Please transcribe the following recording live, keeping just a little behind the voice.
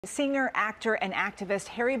Singer, actor, and activist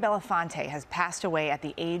Harry Belafonte has passed away at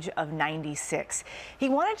the age of 96. He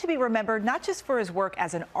wanted to be remembered not just for his work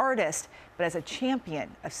as an artist, but as a champion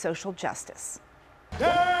of social justice.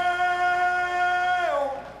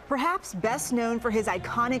 Perhaps best known for his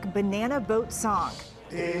iconic Banana Boat song.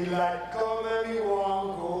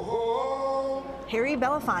 Harry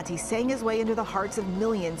Belafonte sang his way into the hearts of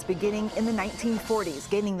millions beginning in the 1940s,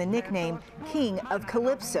 gaining the nickname King of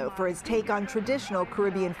Calypso for his take on traditional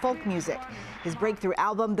Caribbean folk music. His breakthrough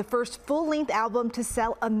album, the first full-length album to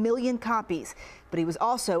sell 1 million copies. But he was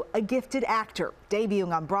also a gifted actor,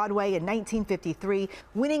 debuting on Broadway in 1953,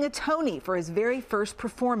 winning a Tony for his very first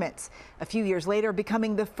performance. A few years later,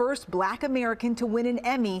 becoming the first Black American to win an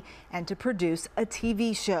Emmy and to produce a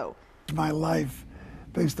TV show. My life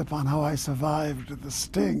based upon how I survived the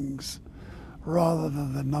stings rather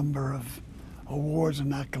than the number of awards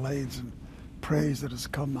and accolades and praise that has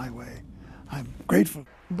come my way. I'm grateful.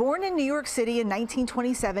 Born in New York City in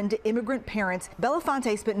 1927 to immigrant parents,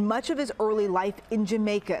 Belafonte spent much of his early life in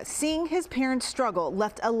Jamaica. Seeing his parents struggle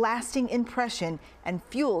left a lasting impression and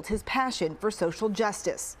fueled his passion for social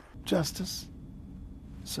justice. Justice,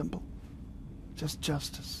 simple, just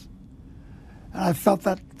justice. And I felt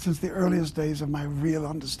that since the earliest days of my real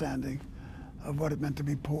understanding of what it meant to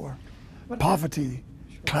be poor. Poverty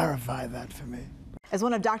clarified that for me. As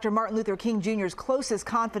one of Dr. Martin Luther King Jr.'s closest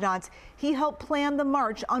confidants, he helped plan the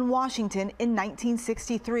March on Washington in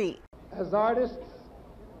 1963. As artists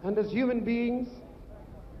and as human beings,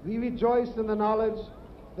 we rejoice in the knowledge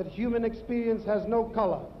that human experience has no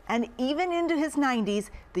color. And even into his 90s,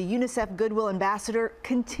 the UNICEF Goodwill Ambassador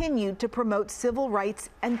continued to promote civil rights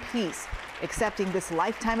and peace, accepting this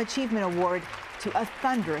Lifetime Achievement Award to a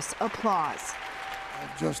thunderous applause.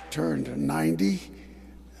 I just turned 90,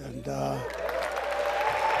 and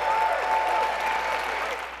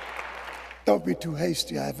don't be too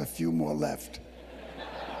hasty, I have a few more left.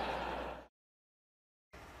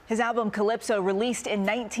 His album Calypso, released in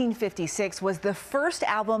 1956, was the first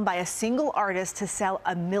album by a single artist to sell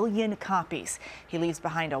 1 million copies. He leaves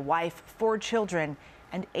behind a wife, 4 children,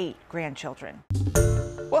 and 8 grandchildren.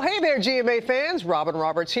 Well, hey there, GMA fans. Robin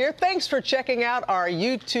Roberts here. Thanks for checking out our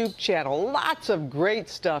YouTube channel. Lots of great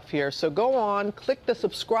stuff here. So go on, click the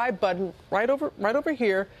subscribe button right over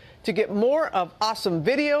here to get more of awesome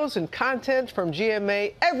videos and content from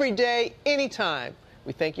GMA every day, anytime.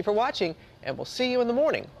 We thank you for watching, and we'll see you in the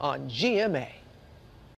morning on GMA.